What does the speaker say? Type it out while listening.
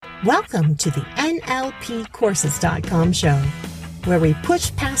Welcome to the NLPcourses.com show, where we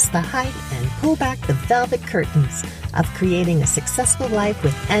push past the hype and pull back the velvet curtains of creating a successful life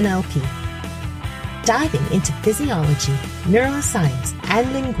with NLP. Diving into physiology, neuroscience,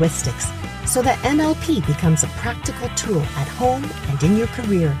 and linguistics so that NLP becomes a practical tool at home and in your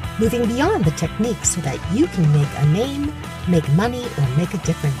career, moving beyond the techniques so that you can make a name, make money, or make a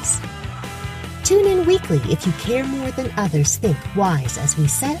difference. Tune in weekly if you care more than others think wise as we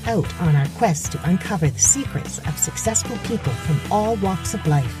set out on our quest to uncover the secrets of successful people from all walks of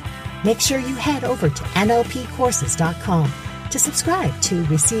life. Make sure you head over to NLPcourses.com to subscribe to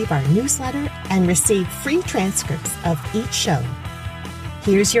receive our newsletter and receive free transcripts of each show.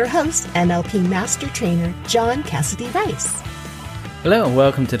 Here's your host, NLP Master Trainer, John Cassidy Rice. Hello and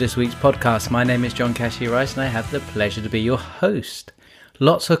welcome to this week's podcast. My name is John Cassidy Rice and I have the pleasure to be your host.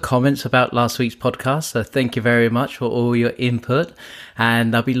 Lots of comments about last week's podcast, so thank you very much for all your input,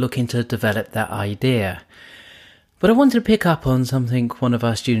 and I'll be looking to develop that idea. But I wanted to pick up on something one of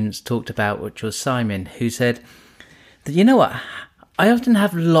our students talked about, which was Simon, who said that, you know what, I often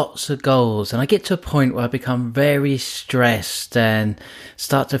have lots of goals and I get to a point where I become very stressed and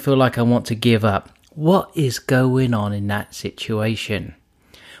start to feel like I want to give up. What is going on in that situation?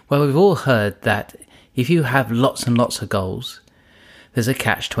 Well, we've all heard that if you have lots and lots of goals, there's a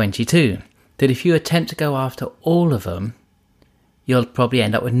catch-22, that if you attempt to go after all of them, you'll probably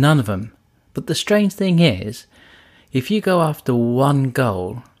end up with none of them. But the strange thing is, if you go after one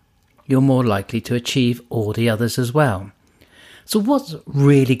goal, you're more likely to achieve all the others as well. So what's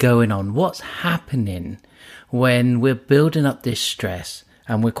really going on? What's happening when we're building up this stress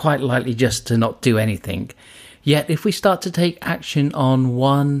and we're quite likely just to not do anything? Yet if we start to take action on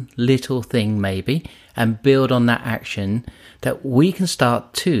one little thing maybe and build on that action, that we can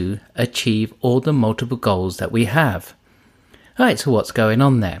start to achieve all the multiple goals that we have. Alright, so what's going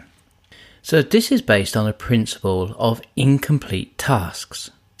on there? So this is based on a principle of incomplete tasks.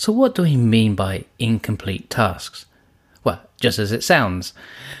 So what do we mean by incomplete tasks? Well, just as it sounds.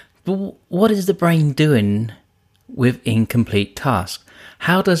 But what is the brain doing with incomplete tasks?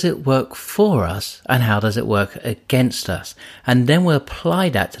 How does it work for us and how does it work against us? And then we'll apply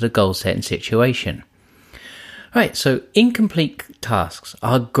that to the goal setting situation. Right, so incomplete tasks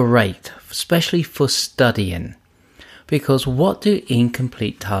are great, especially for studying. Because what do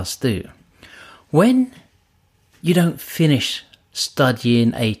incomplete tasks do? When you don't finish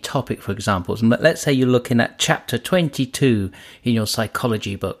studying a topic, for example, let's say you're looking at chapter 22 in your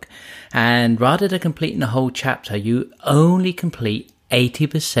psychology book, and rather than completing the whole chapter, you only complete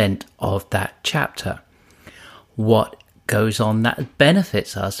 80% of that chapter. What goes on that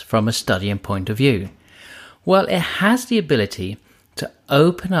benefits us from a studying point of view? Well, it has the ability to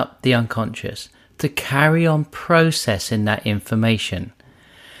open up the unconscious to carry on processing that information.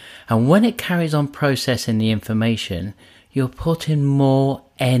 And when it carries on processing the information, you're putting more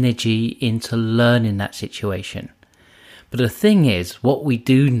energy into learning that situation. But the thing is, what we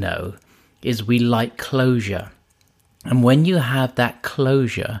do know is we like closure. And when you have that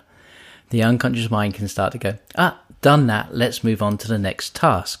closure, the unconscious mind can start to go, done that, let's move on to the next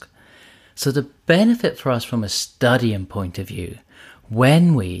task. So the benefit for us from a studying point of view,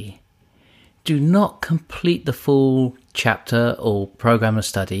 when we do not complete the full chapter or program of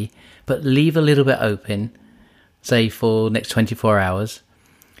study, but leave a little bit open, say for next 24 hours,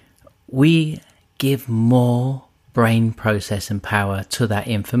 we give more brain processing power to that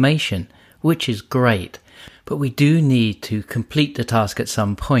information, which is great. But we do need to complete the task at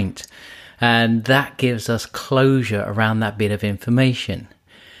some point, and that gives us closure around that bit of information.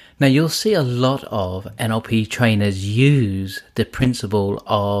 Now, you'll see a lot of NLP trainers use the principle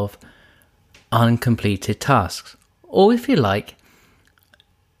of uncompleted tasks, or if you like,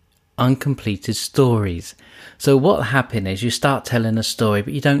 uncompleted stories. So what happens is you start telling a story,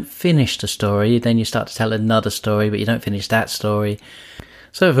 but you don't finish the story. Then you start to tell another story, but you don't finish that story.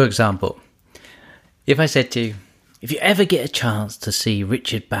 So, for example, if I said to you, if you ever get a chance to see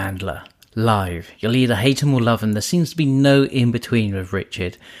Richard Bandler live, you'll either hate him or love him. There seems to be no in-between with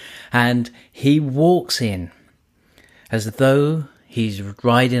Richard. And he walks in as though he's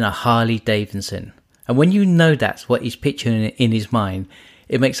riding a Harley Davidson. And when you know that's what he's picturing in his mind,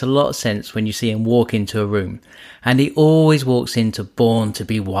 it makes a lot of sense when you see him walk into a room. And he always walks into Born to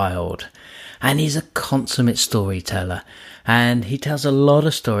be Wild. And he's a consummate storyteller. And he tells a lot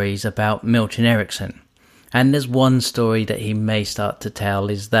of stories about Milton Erickson. And there's one story that he may start to tell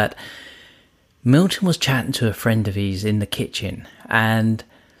is that Milton was chatting to a friend of his in the kitchen. And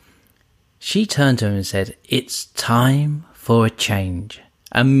she turned to him and said, "It's time for a change."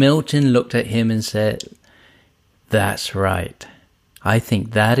 And Milton looked at him and said, "That's right. I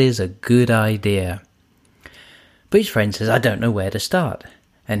think that is a good idea. But his friend says, I don't know where to start.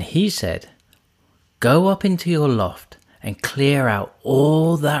 And he said, go up into your loft and clear out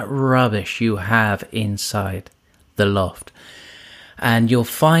all that rubbish you have inside the loft. And you'll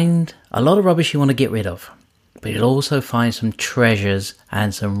find a lot of rubbish you want to get rid of. But you'll also find some treasures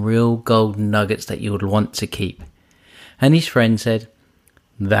and some real gold nuggets that you would want to keep. And his friend said,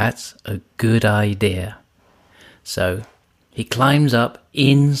 that's a good idea. So he climbs up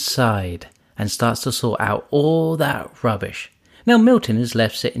inside and starts to sort out all that rubbish. Now Milton is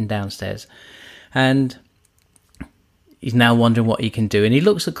left sitting downstairs and he's now wondering what he can do. And he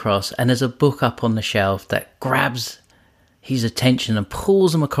looks across and there's a book up on the shelf that grabs his attention and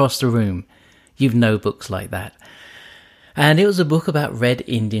pulls him across the room. You've known books like that. And it was a book about Red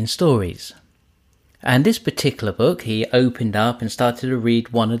Indian stories. And this particular book, he opened up and started to read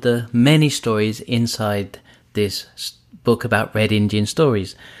one of the many stories inside this book about Red Indian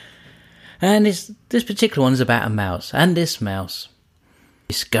stories. And this particular one is about a mouse. And this mouse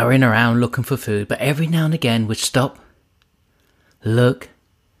is scurrying around looking for food, but every now and again would stop, look,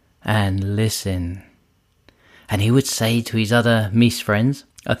 and listen. And he would say to his other mice friends,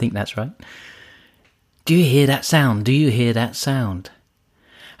 I think that's right, do you hear that sound? Do you hear that sound?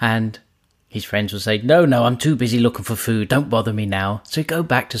 And his friends would say, no, I'm too busy looking for food. Don't bother me now. So he'd go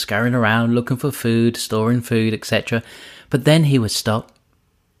back to scurrying around, looking for food, storing food, etc. But then he would stop,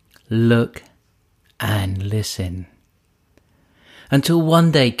 look, and listen. Until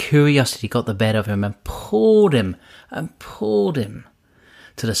one day curiosity got the better of him and pulled him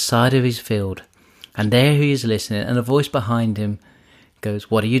to the side of his field. And there he is listening, and a voice behind him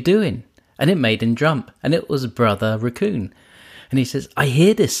goes, what are you doing? And it made him jump, and it was Brother Raccoon. And he says, I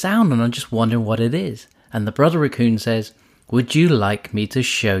hear this sound and I'm just wondering what it is. And the Brother Raccoon says, would you like me to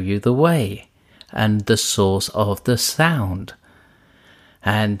show you the way and the source of the sound?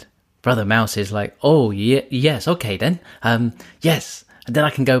 And Brother Mouse is like, oh, yes, okay then. Yes. And then I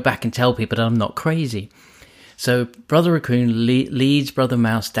can go back and tell people that I'm not crazy. So Brother Raccoon leads Brother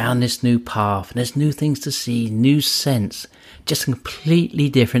Mouse down this new path. And there's new things to see, new scents, just a completely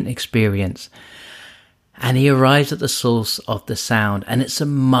different experience. And he arrives at the source of the sound, and it's a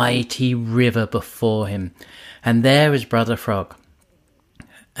mighty river before him. And there is Brother Frog.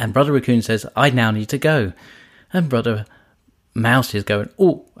 And Brother Raccoon says, I now need to go. And Brother Mouse is going,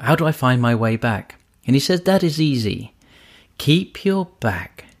 oh, how do I find my way back? And he says, that is easy. Keep your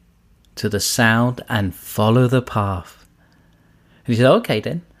back to the sound and follow the path. And he said, okay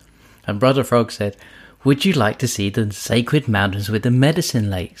then. And Brother Frog said, would you like to see the sacred mountains with the medicine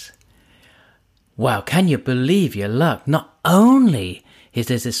lakes? Wow, can you believe your luck? Not only is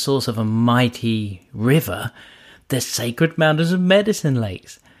there this source of a mighty river, there's sacred mountains and medicine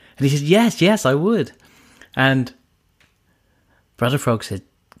lakes. And he said, yes, I would. And Brother Frog said,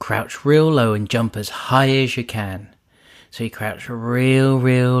 crouch real low and jump as high as you can. So he crouched real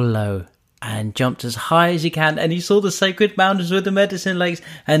low and jumped as high as he can. And he saw the sacred mountains with the medicine lakes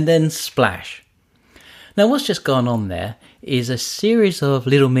and then splash. Now what's just gone on there is a series of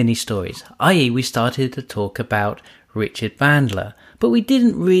little mini stories, i.e. we started to talk about Richard Bandler, but we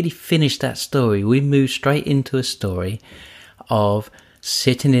didn't really finish that story. We moved straight into a story of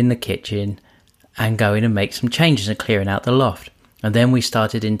sitting in the kitchen and going and make some changes and clearing out the loft. And then we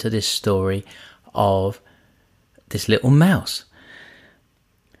started into this story of this little mouse.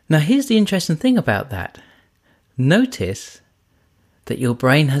 Now here's the interesting thing about that. Notice that your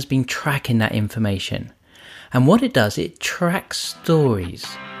brain has been tracking that information. And what it does, it tracks stories.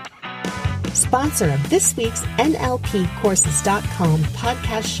 Sponsor of this week's NLPcourses.com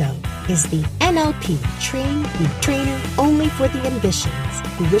podcast show is the NLP Train the Trainer Only for the Ambitions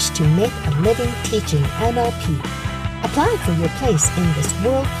who wish to make a living teaching NLP. Apply for your place in this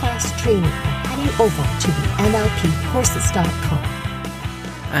world-class training by heading over to the NLPcourses.com.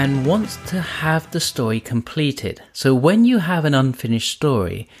 And wants to have the story completed. So when you have an unfinished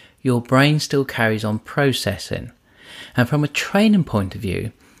story, your brain still carries on processing. And from a training point of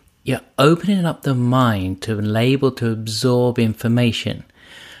view, you're opening up the mind to be able to absorb information.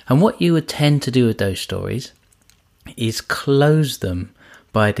 And what you would tend to do with those stories is close them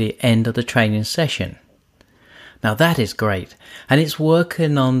by the end of the training session. Now that is great. And it's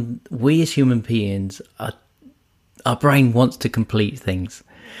working on, we as human beings, our brain wants to complete things.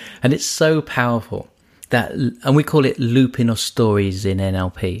 And it's so powerful that, and we call it looping of stories in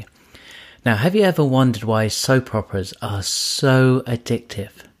NLP. Now, have you ever wondered why soap operas are so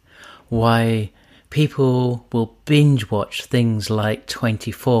addictive? Why people will binge watch things like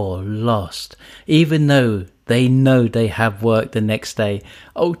 24, Lost, even though they know they have work the next day.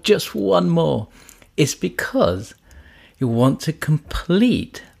 Oh, just one more. It's because You want to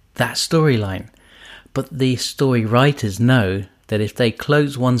complete that storyline. But the story writers know that if they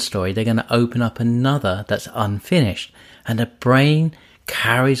close one story, they're going to open up another that's unfinished. And the brain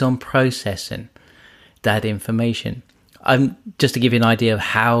carries on processing that information. Just to give you an idea of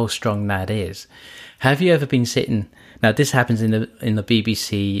how strong that is. Have you ever been sitting... Now, this happens in the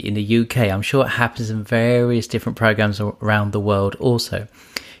BBC, in the UK. I'm sure it happens in various different programs around the world also.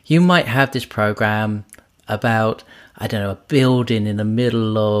 You might have this program about, I don't know, a building in the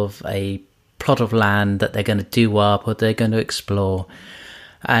middle of a plot of land that they're going to do up or they're going to explore.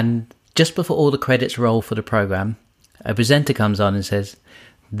 And just before all the credits roll for the program, a presenter comes on and says,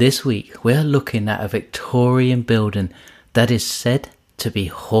 "This week we're looking at a Victorian building that is said to be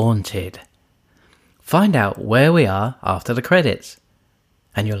haunted. Find out where we are after the credits."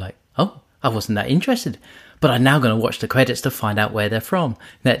 And you're like, oh, I wasn't that interested, but I'm now going to watch the credits to find out where they're from.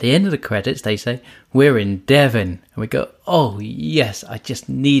 And at the end of the credits, they say, "We're in Devon." And we go, oh yes, I just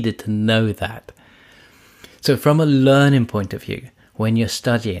needed to know that. So from a learning point of view, when you're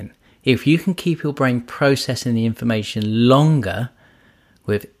studying, if you can keep your brain processing the information longer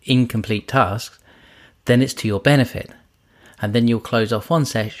with incomplete tasks, then it's to your benefit. And then you'll close off one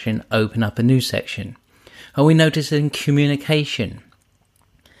section, open up a new section. And we notice in communication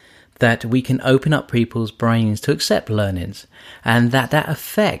that we can open up people's brains to accept learnings, and that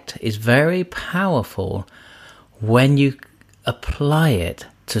effect is very powerful when you apply it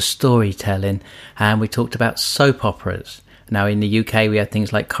to storytelling. And we talked about soap operas. Now in the UK we have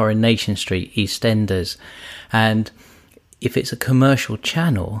things like Coronation Street, EastEnders, and if it's a commercial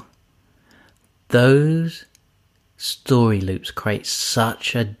channel, those story loops create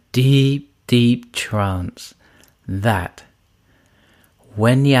such a deep trance that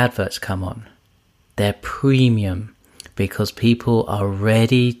when the adverts come on, they're premium because people are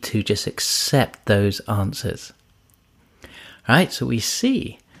ready to just accept those answers. Right? So we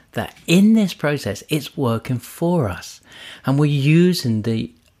see that in this process, it's working for us, and we're using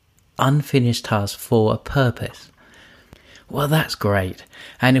the unfinished task for a purpose. Well, that's great.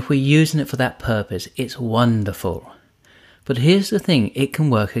 And if we're using it for that purpose, it's wonderful. But here's the thing, it can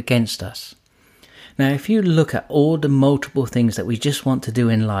work against us. Now, if you look at all the multiple things that we just want to do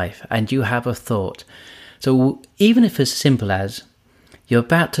in life and you have a thought, so even if it's simple as you're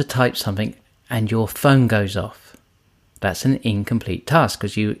about to type something and your phone goes off, that's an incomplete task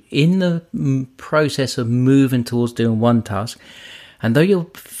because you're in the process of moving towards doing one task, and though you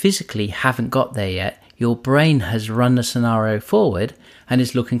physically haven't got there yet, your brain has run the scenario forward and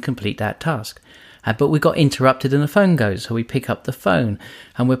is looking to complete that task. But we got interrupted and the phone goes, so we pick up the phone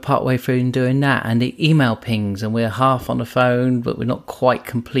and we're partway through in doing that, and the email pings and we're half on the phone but we're not quite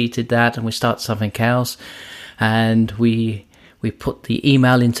completed that, and we start something else and we put the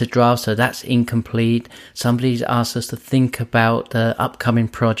email into draft, so that's incomplete. Somebody's asked us to think about the upcoming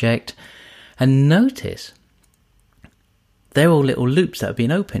project, and notice they're all little loops that have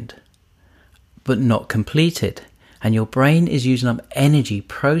been opened but not completed, and your brain is using up energy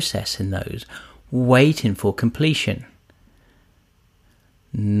processing those, waiting for completion.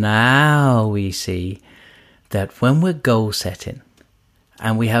 Now we see that when we're goal setting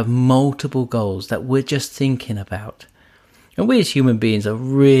and we have multiple goals that we're just thinking about, and we as human beings are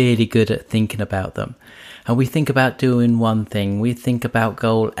really good at thinking about them, and we think about doing one thing, we think about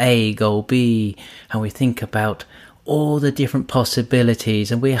goal A, goal B, and we think about all the different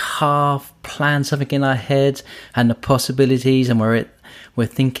possibilities, and we half plan something in our heads and the possibilities, and we're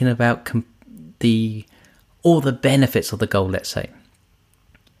thinking about all the benefits of the goal, let's say.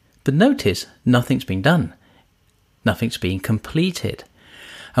 But notice nothing's been done. Nothing's been completed.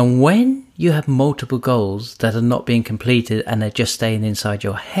 And when you have multiple goals that are not being completed and they're just staying inside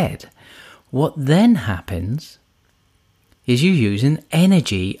your head, what then happens is you're using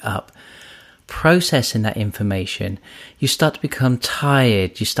energy up, processing that information. You start to become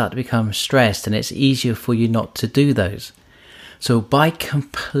tired, you start to become stressed, and it's easier for you not to do those. So by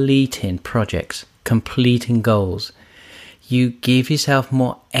completing projects, completing goals, you give yourself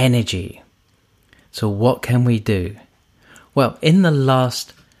more energy. So what can we do? Well, in the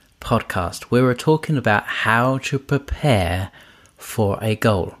last podcast, we were talking about how to prepare for a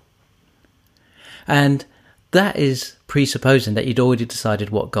goal. And that is presupposing that you'd already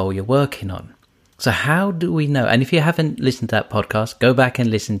decided what goal you're working on. So how do we know? And if you haven't listened to that podcast, go back and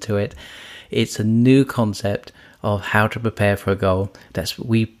listen to it. It's a new concept of how to prepare for a goal that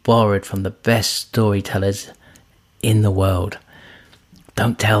we borrowed from the best storytellers in the world.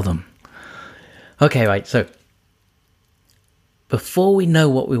 Don't tell them. Okay, right, so before we know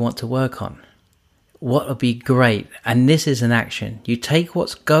what we want to work on, what would be great, and this is an action, you take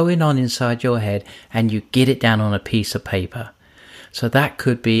what's going on inside your head and you get it down on a piece of paper. So that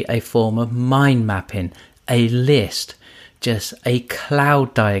could be a form of mind mapping, a list, just a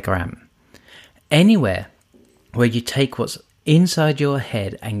cloud diagram. Anywhere where you take what's inside your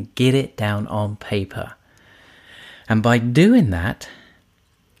head and get it down on paper. And by doing that,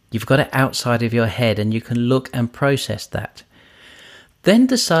 you've got it outside of your head and you can look and process that. Then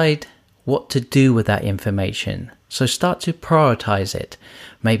decide what to do with that information. So start to prioritize it.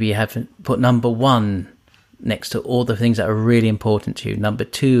 Maybe you haven't put number 1 next to all the things that are really important to you. Number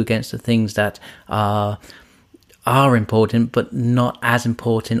 2 against the things that are important but not as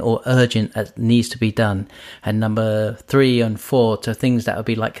important or urgent as needs to be done. And number 3 and 4 to things that would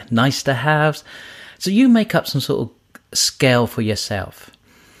be like nice to haves. So you make up some sort of scale for yourself.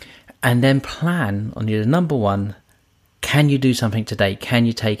 And then plan on your number 1. Can you do something today? Can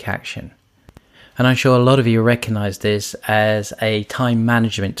you take action? And I'm sure a lot of you recognize this as a time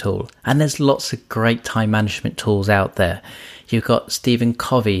management tool. And there's lots of great time management tools out there. You've got Stephen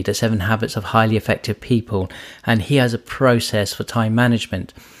Covey, The 7 Habits of Highly Effective People, and he has a process for time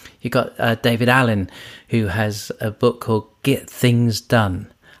management. You've got David Allen, who has a book called Get Things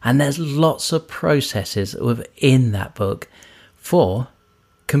Done. And there's lots of processes within that book for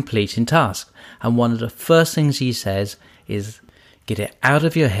completing tasks. And one of the first things he says is get it out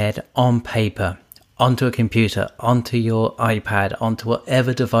of your head on paper, onto a computer, onto your iPad, onto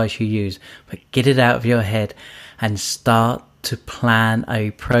whatever device you use. But get it out of your head and start to plan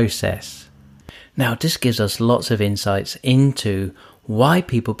a process. Now, this gives us lots of insights into why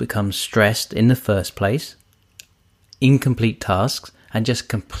people become stressed in the first place, incomplete tasks, and just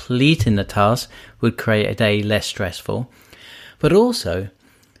completing the task would create a day less stressful. But also,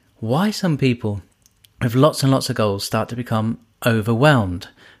 why some people with lots and lots of goals start to become overwhelmed,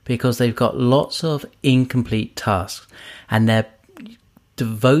 because they've got lots of incomplete tasks and they're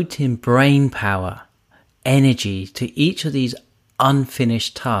devoting brain power, energy to each of these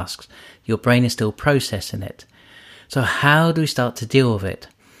unfinished tasks. Your brain is still processing it. So how do we start to deal with it?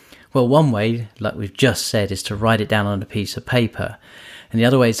 Well, one way, like we've just said, is to write it down on a piece of paper. And the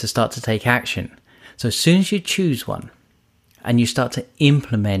other way is to start to take action. So as soon as you choose one and you start to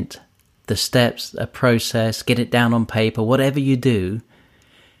implement the steps, a process, get it down on paper, whatever you do,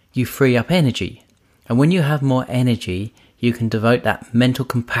 you free up energy. And when you have more energy, you can devote that mental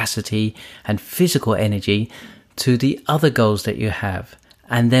capacity and physical energy to the other goals that you have.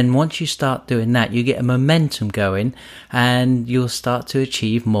 And then once you start doing that, you get a momentum going and you'll start to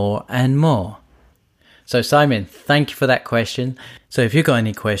achieve more and more. So Simon, thank you for that question. So if you've got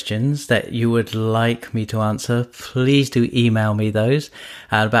any questions that you would like me to answer, please do email me those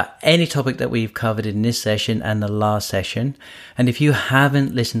about any topic that we've covered in this session and the last session. And if you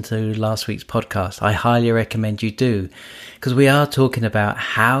haven't listened to last week's podcast, I highly recommend you do, because we are talking about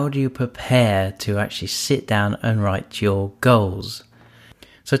how do you prepare to actually sit down and write your goals.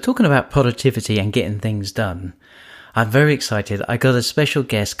 So talking about productivity and getting things done, I'm very excited. I got a special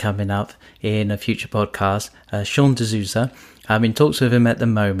guest coming up in a future podcast, Sean D'Souza. I'm in talks with him at the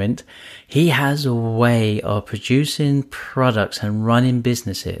moment. He has a way of producing products and running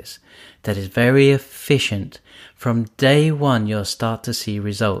businesses that is very efficient. From day one, you'll start to see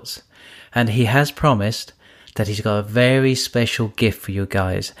results. And he has promised that he's got a very special gift for you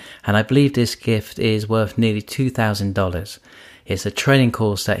guys. And I believe this gift is worth nearly $2,000. It's a training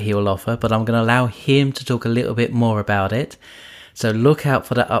course that he will offer, but I'm going to allow him to talk a little bit more about it. So look out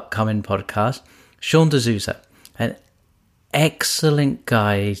for that upcoming podcast. Sean D'Souza, an excellent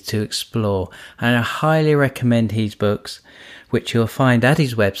guy to explore, and I highly recommend his books, which you'll find at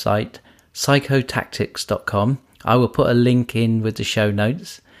his website, psychotactics.com. I will put a link in with the show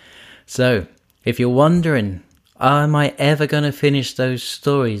notes. So if you're wondering, am I ever going to finish those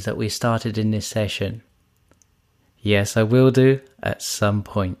stories that we started in this session? Yes, I will do at some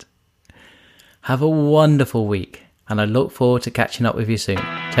point. Have a wonderful week, and I look forward to catching up with you soon.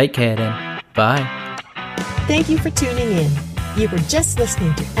 Take care then. Bye. Thank you for tuning in. You were just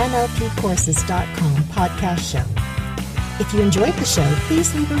listening to NLPcourses.com podcast show. If you enjoyed the show,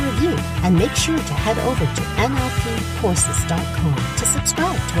 please leave a review and make sure to head over to NLPcourses.com to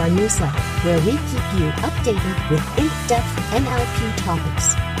subscribe to our newsletter, where we keep you updated with in-depth NLP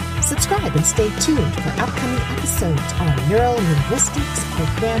topics. Subscribe and stay tuned for upcoming episodes on neurolinguistics,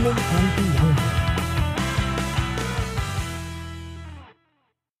 programming, and beyond.